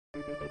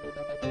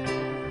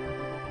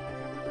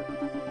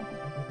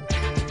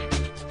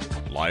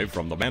Live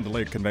from the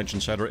Mandalay Convention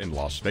Center in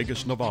Las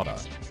Vegas, Nevada,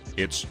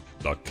 it's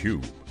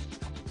theCUBE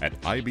at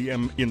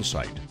IBM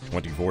Insight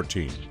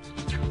 2014.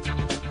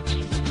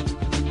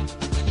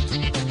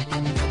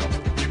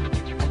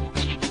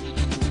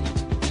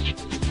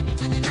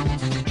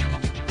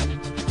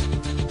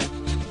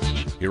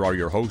 Here are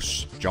your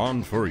hosts,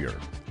 John Furrier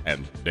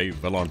and Dave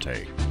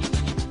Vellante.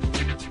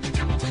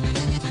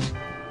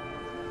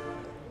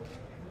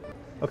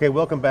 Okay,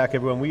 welcome back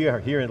everyone. We are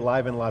here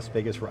live in Las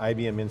Vegas for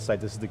IBM Insight.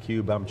 This is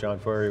theCUBE. I'm John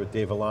Furrier with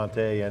Dave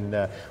Vellante,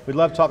 and we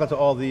love talking to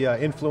all the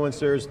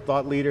influencers,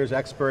 thought leaders,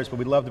 experts, but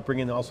we'd love to bring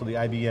in also the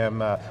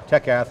IBM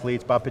tech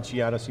athletes. Bob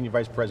Picciano, Senior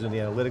Vice President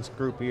of the Analytics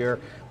Group here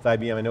with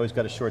IBM. I know he's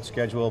got a short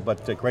schedule,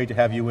 but great to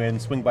have you in.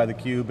 Swing by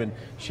theCUBE and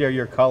share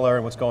your color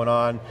and what's going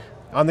on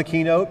the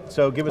keynote.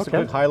 So give us a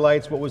quick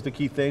highlights. What was the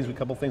key things? A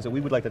couple things that we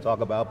would like to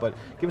talk about, but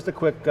give us the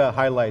quick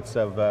highlights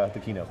of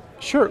the keynote.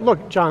 Sure,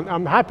 look John,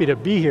 I'm happy to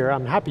be here.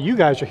 I'm happy you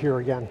guys are here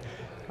again.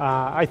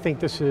 I think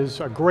this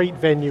is a great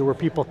venue where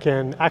people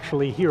can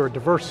actually hear a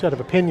diverse set of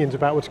opinions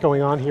about what's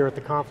going on here at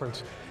the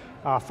conference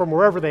from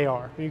wherever they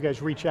are. You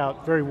guys reach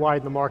out very wide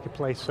in the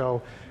marketplace,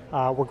 so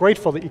we're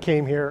grateful that you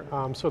came here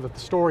so that the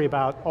story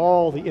about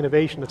all the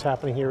innovation that's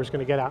happening here is going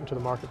to get out into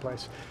the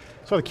marketplace.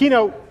 So the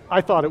keynote, I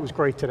thought it was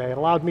great today. It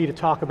allowed me to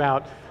talk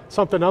about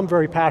something I'm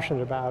very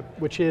passionate about,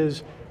 which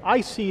is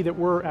I see that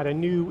we're at a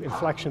new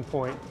inflection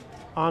point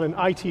on an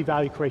IT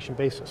value creation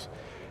basis.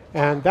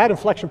 And that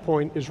inflection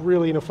point is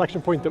really an inflection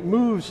point that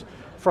moves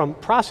from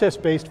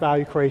process-based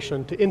value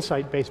creation to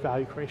insight-based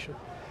value creation.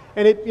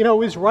 And it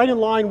is right in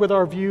line with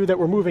our view that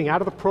we're moving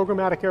out of the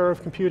programmatic era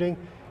of computing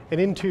and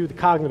into the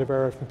cognitive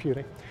era of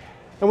computing.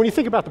 And when you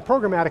think about the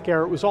programmatic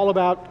era, it was all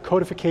about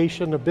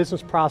codification of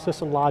business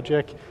process and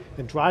logic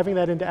and driving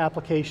that into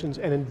applications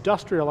and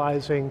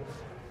industrializing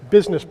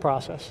business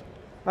process,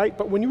 right?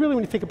 But when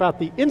you think about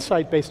the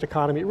insight-based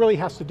economy, it really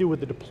has to do with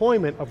the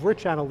deployment of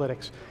rich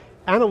analytics,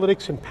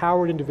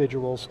 analytics-empowered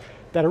individuals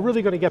that are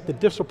really going to get the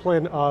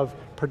discipline of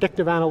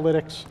predictive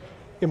analytics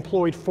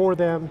employed for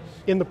them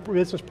in the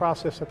business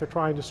process that they're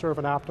trying to serve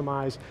and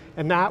optimize,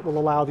 and that will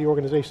allow the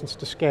organizations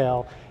to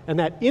scale. And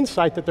that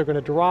insight that they're going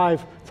to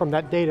derive from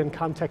that data in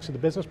context of the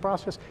business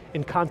process,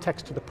 in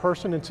context to the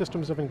person and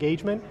systems of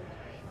engagement,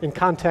 in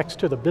context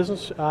to the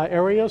business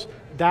areas,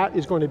 that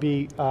is going to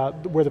be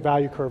where the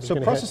value curve is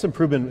going to hit. So process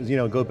improvement,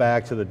 go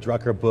back to the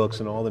Drucker books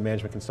and all the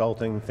management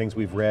consulting things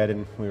we've read,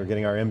 and we were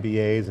getting our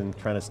MBAs and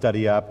trying to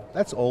study up.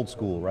 That's old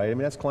school, right? I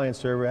mean, that's client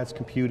server, that's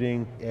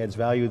computing, adds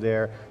value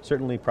there.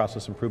 Certainly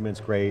process improvement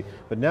is great,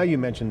 but now you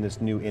mentioned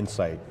this new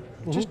insight.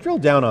 Just drill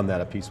down on that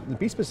a piece,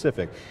 be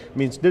specific. I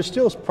mean, there's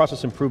still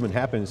process improvement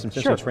happening, some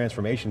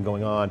transformation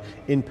going on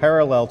in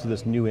parallel to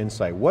this new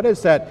insight. What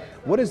is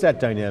that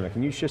dynamic?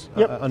 Can you just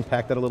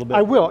unpack that a little bit?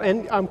 I will,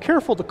 and I'm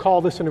careful to call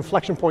this an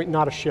inflection point,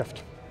 not a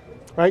shift,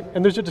 right?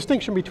 And there's a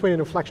distinction between an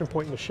inflection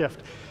point and a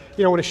shift.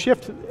 In a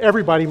shift,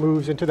 everybody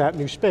moves into that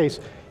new space.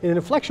 In an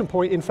inflection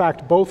point, in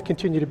fact, both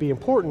continue to be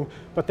important,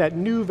 but that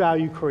new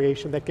value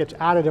creation that gets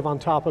additive on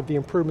top of the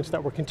improvements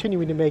that we're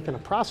continuing to make in a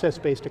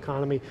process-based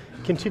economy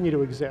continue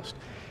to exist.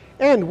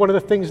 And one of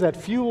the things that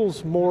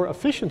fuels more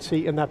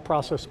efficiency in that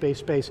process-based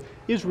space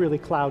is really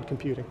cloud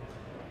computing.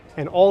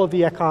 And all of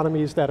the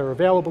economies that are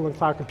available in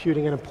cloud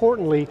computing, and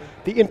importantly,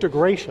 the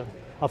integration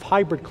of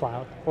hybrid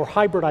cloud or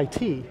hybrid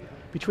IT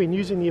between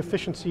using the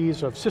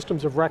efficiencies of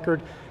systems of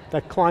record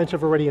that clients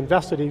have already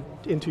invested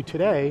into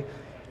today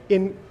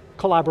in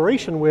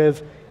collaboration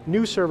with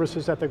new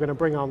services that they're going to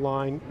bring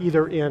online,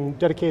 either in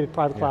dedicated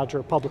private clouds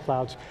or public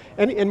clouds.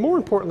 And more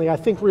importantly, I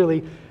think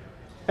really,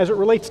 as it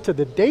relates to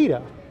the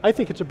data, I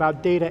think it's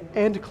about data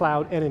and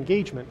cloud and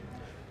engagement.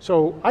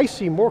 So I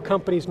see more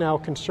companies now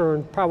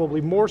concerned,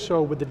 probably more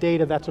so with the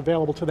data that's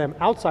available to them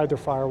outside their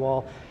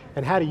firewall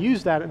and how to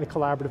use that in a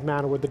collaborative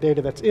manner with the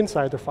data that's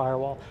inside their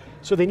firewall.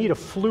 So they need a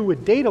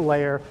fluid data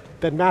layer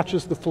that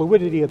matches the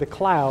fluidity of the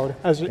cloud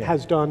as it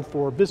has done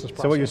for business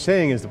process. So what you're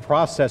saying is the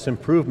process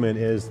improvement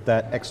is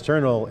that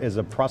external is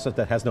a process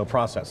that has no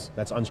process.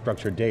 That's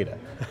unstructured data.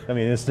 I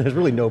mean, there's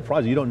really no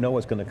process. You don't know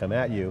what's going to come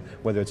at you,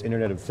 whether it's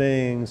Internet of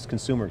Things,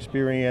 consumer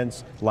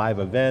experience, live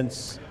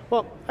events.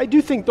 Well, I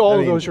do think all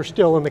of those are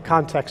still in the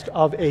context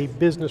of a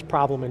business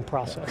problem in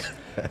process.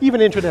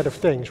 Even Internet of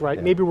Things,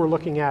 right? Maybe we're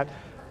looking at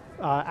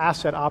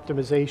asset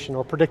optimization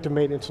or predictive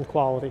maintenance and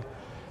quality.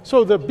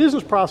 So the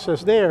business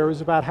process there is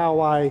about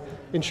how I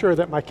ensure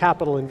that my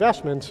capital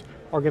investments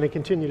are going to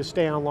continue to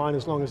stay online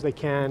as long as they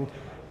can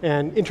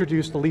and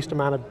introduce the least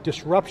amount of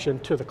disruption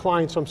to the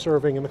clients I'm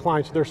serving and the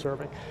clients they're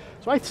serving.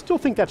 So I still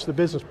think that's the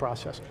business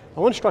process.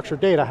 Now, unstructured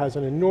data has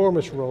an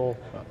enormous role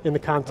in the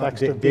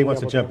context of Dave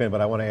wants to jump in,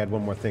 but I want to add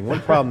one more thing. One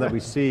problem that we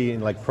see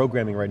in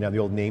programming right now, the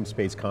old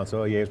namespace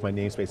console, here's my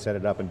namespace, set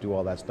it up and do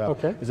all that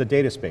stuff, is a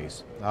data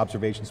space,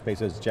 observation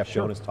space, as Jeff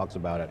Jonas talks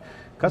about it.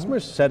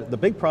 Customers the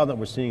big problem that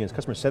we're seeing is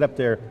customers set up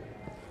their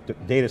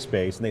data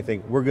space and they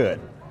think, we're good.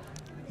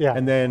 Yeah.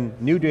 And then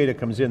new data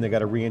comes in, they got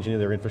to re-engineer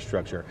their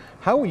infrastructure.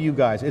 How are you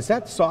guys, is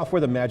that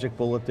software the magic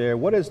bullet there?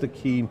 What is the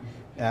key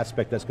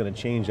aspect that's going to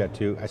change that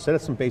to, I set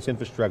up some base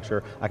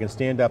infrastructure, I can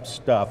stand up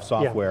stuff,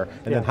 software,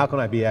 and then how can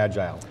I be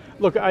agile?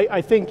 Look,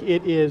 I think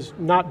it is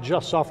not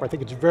just software, I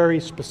think it's a very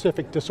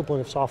specific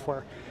discipline of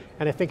software,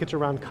 and I think it's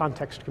around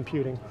context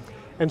computing.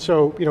 And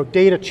so,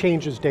 data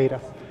changes data,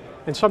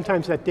 and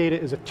sometimes that data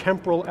is a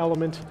temporal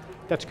element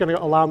that's going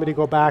to allow me to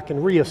go back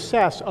and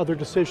reassess other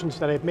decisions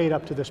that I've made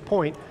up to this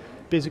point,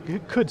 because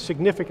it could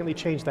significantly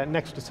change that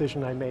next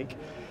decision I make.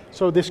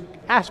 So this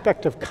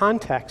aspect of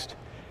context,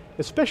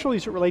 especially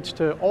as it relates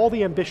to all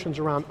the ambitions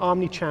around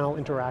omni-channel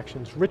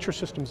interactions, richer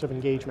systems of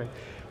engagement.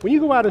 When you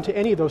go out into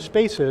any of those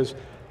spaces,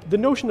 the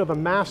notion of a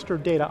master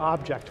data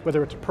object,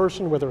 whether it's a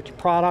person, whether it's a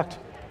product,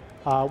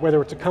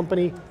 whether it's a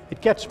company,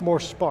 it gets more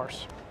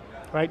sparse,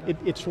 right?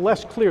 It's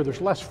less clear,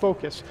 there's less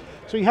focus.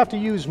 So you have to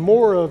use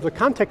more of the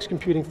context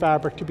computing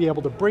fabric to be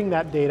able to bring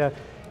that data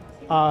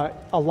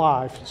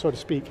alive, so to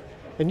speak,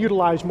 and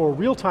utilize more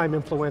real-time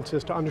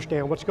influences to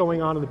understand what's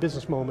going on in the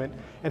business moment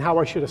and how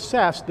I should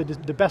assess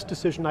the best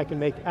decision I can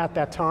make at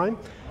that time.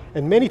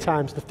 And many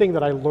times, the thing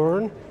that I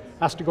learn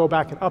has to go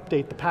back and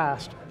update the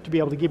past to be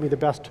able to give me the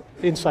best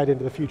insight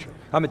into the future.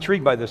 I'm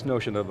intrigued by this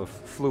notion of a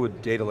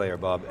fluid data layer,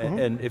 Bob,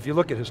 and if you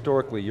look at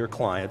historically your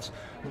clients,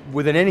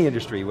 within any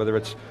industry, whether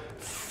it's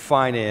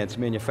finance,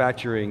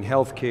 manufacturing,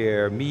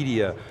 healthcare,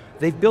 media,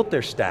 they've built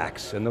their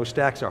stacks, and those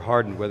stacks are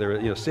hardened,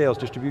 whether sales,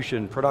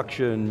 distribution,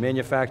 production,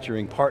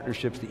 manufacturing,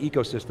 partnerships, the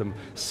ecosystem,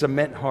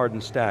 cement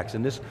hardened stacks,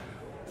 and this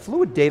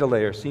fluid data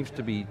layer seems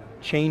to be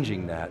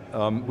changing that.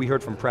 We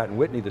heard from Pratt &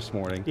 Whitney this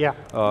morning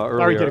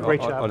Larry did a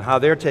great job on how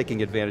they're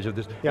taking advantage of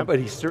this, but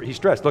he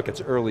stressed, look,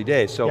 it's early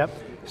days,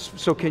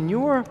 so can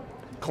your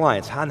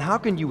clients, how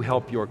can you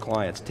help your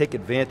clients take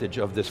advantage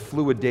of this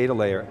fluid data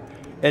layer?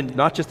 And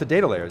not just the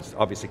data layer, it's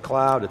obviously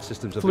cloud, it's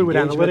systems of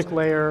engagement. Fluid analytic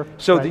layer.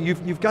 So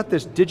you've got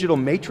this digital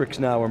matrix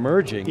now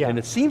emerging, and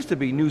it seems to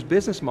be new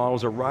business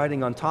models are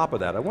riding on top of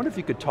that. I wonder if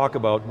you could talk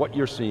about what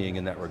you're seeing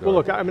in that regard. Well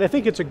look, I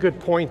think it's a good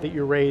point that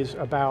you raise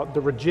about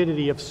the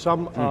rigidity of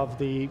some of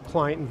the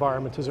client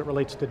environments as it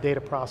relates to data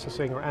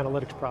processing or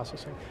analytics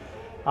processing.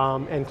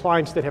 And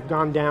clients that have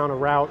gone down a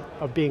route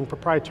of being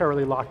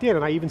proprietarily locked in,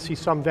 and I even see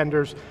some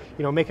vendors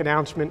make an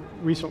announcement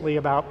recently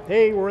about,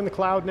 hey, we're in the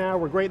cloud now,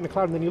 we're great in the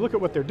cloud, and then you look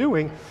at what they're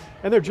doing,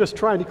 and they're just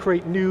trying to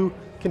create new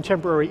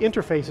contemporary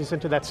interfaces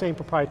into that same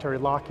proprietary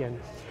lock-in.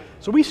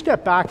 So we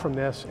stepped back from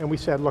this and we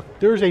said, look,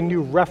 there's a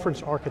new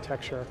reference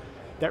architecture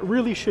that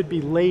really should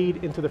be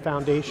laid into the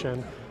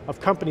foundation of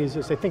companies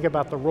as they think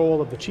about the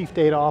role of the chief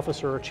data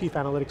officer or chief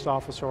analytics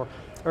officer,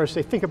 or as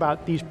they think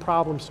about these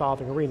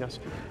problem-solving arenas.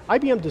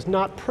 IBM does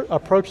not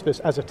approach this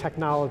as a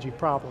technology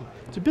problem.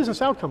 It's a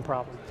business outcome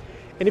problem.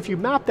 And if you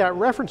map that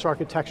reference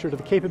architecture to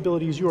the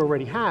capabilities you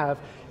already have,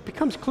 it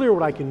becomes clear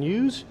what I can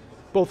use,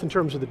 both in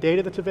terms of the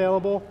data that's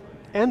available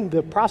and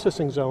the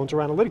processing zones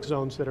or analytic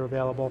zones that are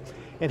available,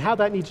 and how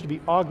that needs to be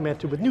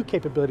augmented with new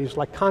capabilities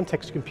like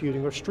context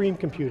computing or stream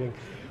computing,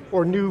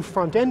 or new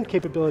front-end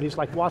capabilities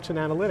like Watson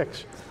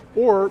Analytics,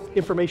 or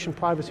information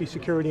privacy,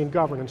 security, and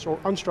governance, or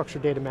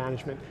unstructured data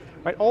management.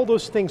 Right? All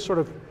those things sort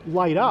of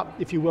light up,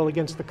 if you will,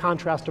 against the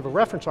contrast of a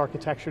reference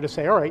architecture to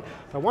say, all right,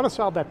 if I want to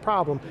solve that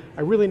problem,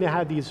 I really need to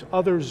have these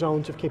other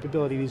zones of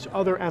capability, these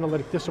other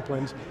analytic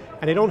disciplines,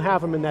 and I don't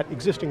have them in that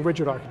existing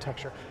rigid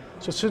architecture.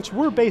 So since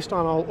we're based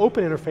on all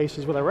open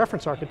interfaces with our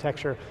reference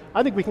architecture,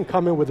 I think we can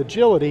come in with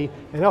agility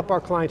and help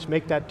our clients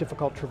make that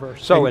difficult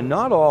traverse. So, and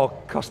not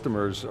all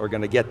customers are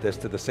going to get this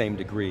to the same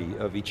degree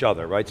of each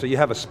other, right? So you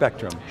have a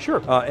spectrum.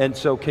 Sure. And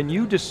so can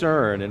you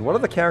discern, and what are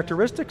the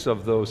characteristics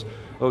of those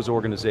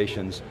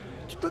organizations?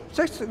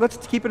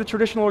 Let's keep it a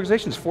traditional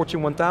organizations,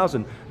 Fortune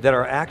 1000, that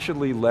are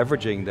actually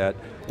leveraging that,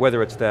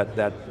 whether it's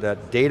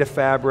that data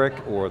fabric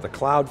or the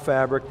cloud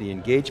fabric, the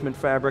engagement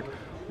fabric.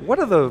 What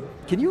are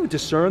can you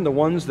discern the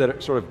ones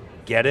that sort of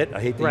get it?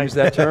 I hate to use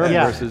that term.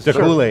 Versus the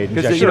Kool-Aid.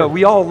 Because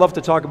we all love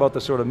to talk about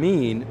the sort of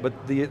mean, but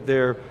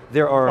there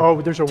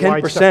are there's a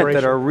 10%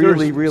 that are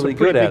really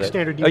good at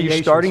it. Are you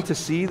starting to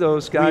see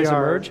those guys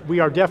emerge? We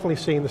are definitely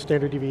seeing the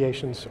standard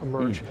deviations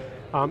emerge.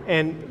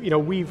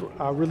 And we've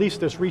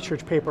released this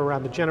research paper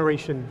around the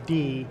Generation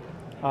D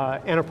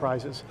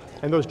enterprises,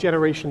 and those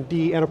Generation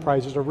D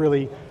enterprises are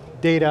really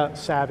data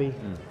savvy,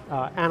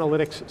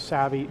 analytics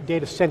savvy,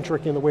 data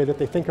centric in the way that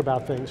they think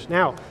about things.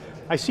 Now,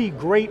 I see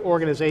great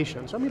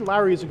organizations,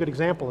 Larry is a good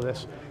example of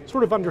this,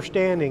 sort of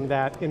understanding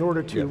that in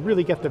order to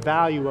really get the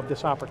value of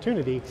this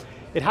opportunity,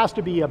 it has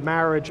to be a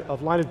marriage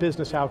of line of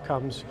business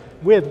outcomes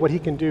with what he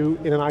can do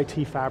in an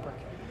IT fabric.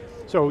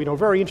 So, a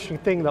very interesting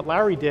thing that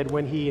Larry did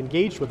when he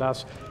engaged with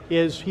us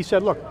is he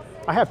said, look,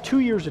 I have 2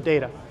 years of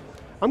data.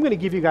 I'm going to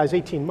give you guys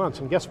 18 months,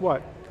 and guess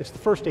what? It's the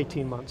first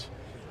 18 months.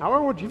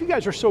 Now, if you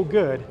guys are so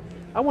good,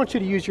 I want you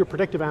to use your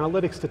predictive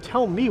analytics to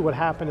tell me what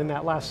happened in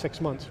that last 6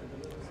 months.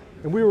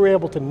 And we were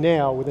able to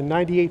nail, with a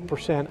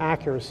 98%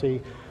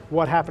 accuracy,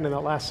 what happened in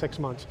that last 6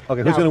 months.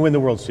 Okay, who's going to win the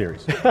World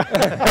Series?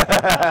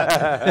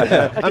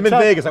 I'm in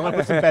Vegas, I want to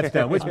put some bets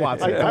down. Which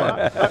Watson?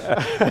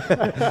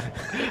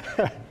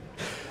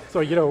 So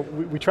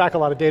we track a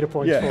lot of data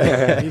points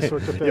for these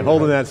sorts of things. You're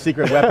holding that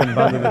secret weapon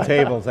behind the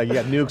table. It's like you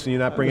got nukes and you're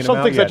not bringing them out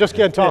Some things yet. I just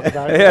can't talk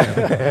about.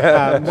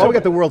 While we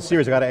got the World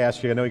Series, I got to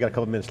ask you, I know you got a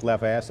couple minutes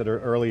left, I asked it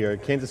earlier,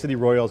 Kansas City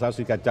Royals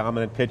obviously got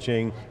dominant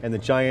pitching, and the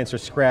Giants are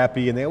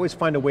scrappy, and they always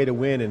find a way to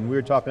win, and we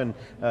were talking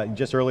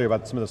just earlier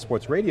about some of the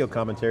sports radio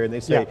commentary, and they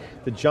say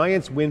the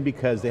Giants win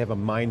because they have a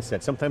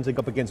mindset. Sometimes they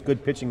go up against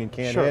good pitching and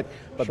can't hit,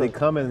 but they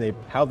come in and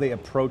how they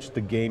approach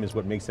the game is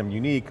what makes them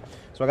unique.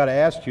 So I got to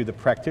ask you, the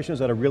practitioners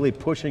that are really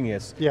pushing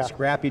this,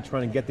 scrappy,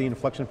 trying to get the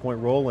inflection point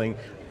rolling,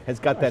 has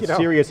got that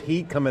serious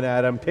heat coming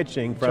at them,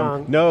 pitching from,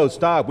 John, no,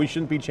 stop, we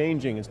shouldn't be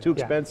changing, it's too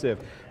expensive.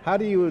 How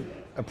do you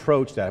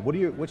approach that?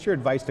 What's your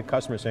advice to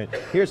customers saying,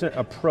 here's an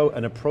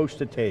approach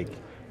to take?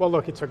 Well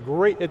look,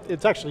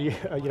 it's actually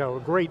a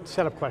great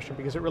setup question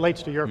because it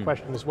relates to your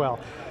question as well.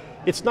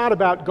 It's not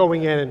about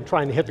going in and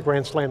trying to hit the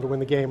grand slam to win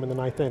the game in the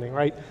 9th inning,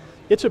 right?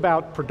 It's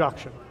about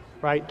production,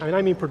 right? And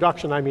I mean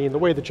production, I mean the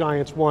way the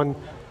Giants won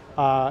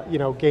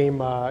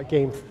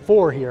game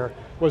 4 here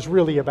was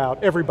really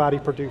about everybody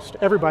produced,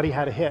 everybody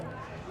had a hit.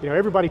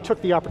 Everybody took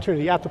the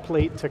opportunity at the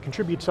plate to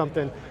contribute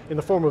something in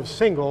the form of a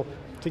single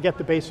to get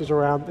the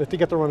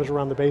runners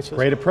around the bases.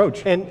 Great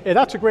approach. And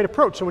that's a great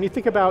approach. So when you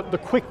think about the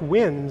quick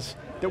wins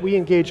that we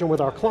engage in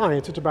with our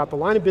clients, it's about the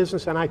line of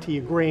business and IT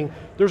agreeing,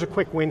 there's a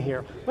quick win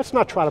here. Let's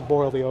not try to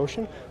boil the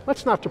ocean.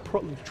 Let's not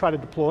try to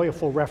deploy a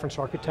full reference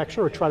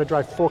architecture or try to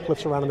drive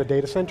forklifts around in the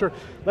data center.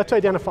 Let's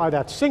identify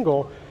that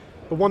single,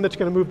 the one that's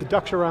going to move the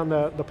ducks around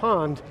the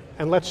pond,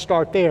 and let's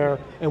start there,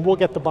 and we'll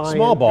get the buy-in.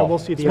 Small ball. And we'll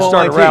see the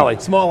start a rally.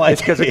 Small IT.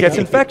 It's because it gets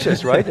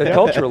infectious, right? And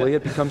culturally,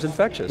 it becomes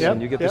infectious, and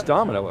you get this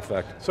domino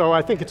effect. So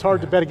I think it's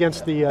hard to bet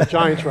against the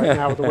Giants right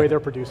now with the way they're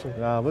producing.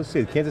 Let's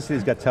see, Kansas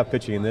City's got tough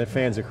pitching, and their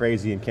fans are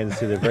crazy in Kansas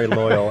City, they're very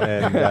loyal,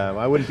 and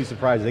I wouldn't be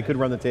surprised if they could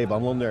run the table.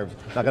 I'm a little nervous.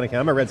 Not going to count.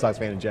 I'm a Red Sox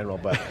fan in general,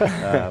 but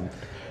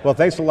well,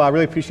 thanks a lot.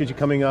 Really appreciate you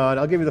coming on.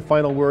 I'll give you the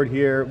final word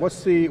here.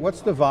 What's the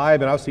vibe?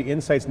 And obviously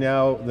Insights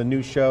now, the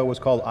new show was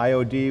called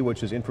IOD,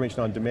 which is Information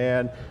on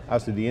Demand.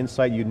 Obviously the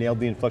Insight, you nailed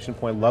the inflection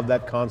point, love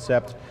that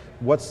concept.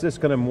 What's this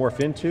going to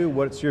morph into?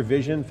 What's your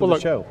vision for the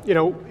show?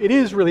 It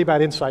is really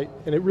about insight,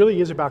 and it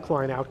really is about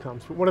client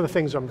outcomes. But one of the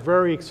things I'm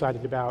very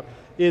excited about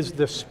is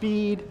the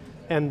speed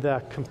and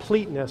the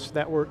completeness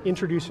that we're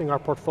introducing our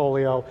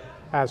portfolio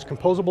as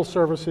composable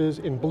services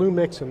in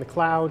Bluemix in the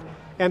cloud,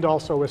 and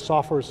also as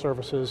software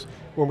services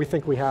when we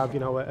think we have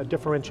a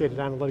differentiated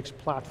analytics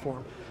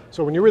platform.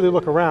 So when you really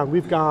look around,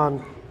 we've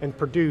gone and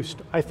produced,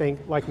 I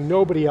think, like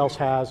nobody else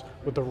has,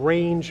 with the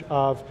range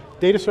of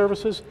data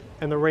services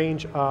and the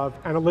range of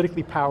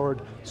analytically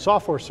powered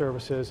software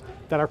services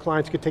that our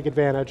clients could take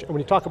advantage. And when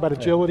you talk about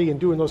agility and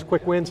doing those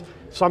quick wins,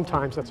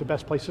 sometimes that's the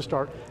best place to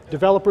start.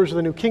 Developers are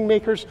the new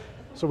kingmakers,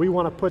 so we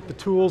want to put the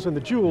tools and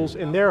the jewels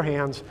in their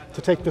hands to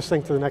take this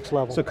thing to the next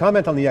level. So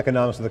comment on the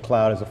economics of the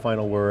cloud as a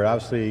final word.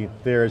 Obviously,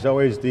 there's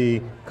always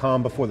the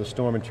calm before the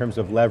storm in terms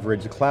of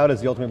leverage. The cloud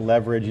is the ultimate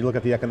leverage. You look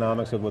at the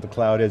economics of what the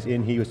cloud is.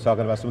 He was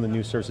talking about some of the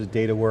new services,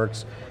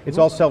 DataWorks. It's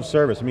all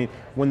self-service. I mean,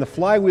 when the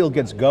flywheel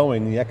gets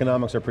going, the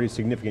economics are pretty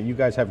significant. You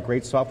guys have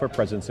great software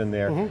presence in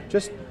there.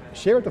 Just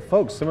share with the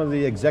folks some of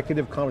the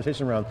executive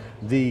conversation around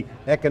the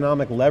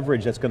economic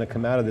leverage that's going to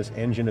come out of this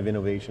engine of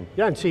innovation.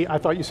 Yeah, and see, I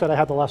thought you said I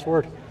had the last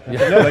word.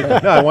 No,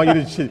 I want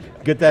you to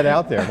get that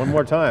out there one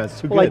more time.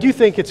 It's too good. Well, I do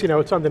think it's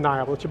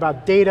undeniable. It's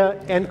about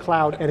data and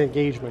cloud and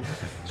engagement.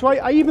 So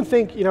I even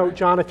think,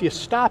 John, if you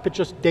stop at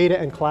just data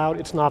and cloud,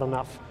 it's not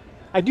enough.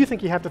 I do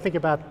think you have to think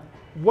about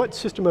what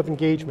system of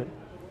engagement,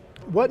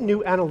 what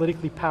new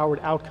analytically powered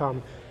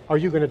outcome are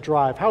you going to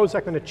drive? How is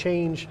that going to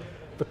change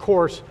the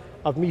course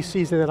of me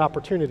seizing that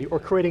opportunity or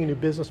creating a new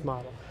business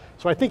model?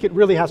 So I think it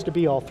really has to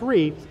be all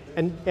three,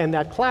 and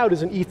that cloud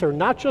is an ether,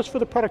 not just for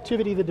the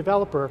productivity of the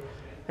developer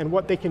and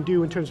what they can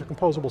do in terms of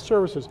composable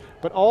services,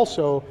 but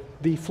also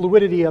the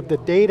fluidity of the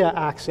data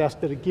access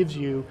that it gives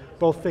you,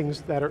 both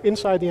things that are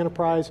inside the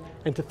enterprise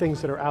and to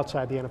things that are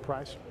outside the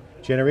enterprise.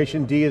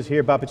 Generation D is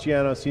here. Bob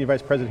Picciano, Senior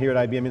Vice President here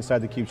at IBM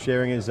Inside theCUBE,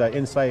 sharing his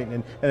insight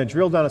and a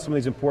drill down on some of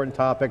these important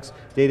topics.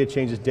 Data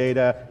changes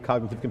data,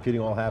 cognitive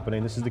computing all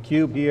happening. This is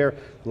theCUBE here,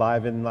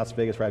 live in Las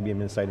Vegas for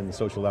IBM Insight in the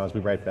Social Lounge.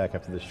 We'll be right back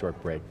after this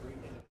short break.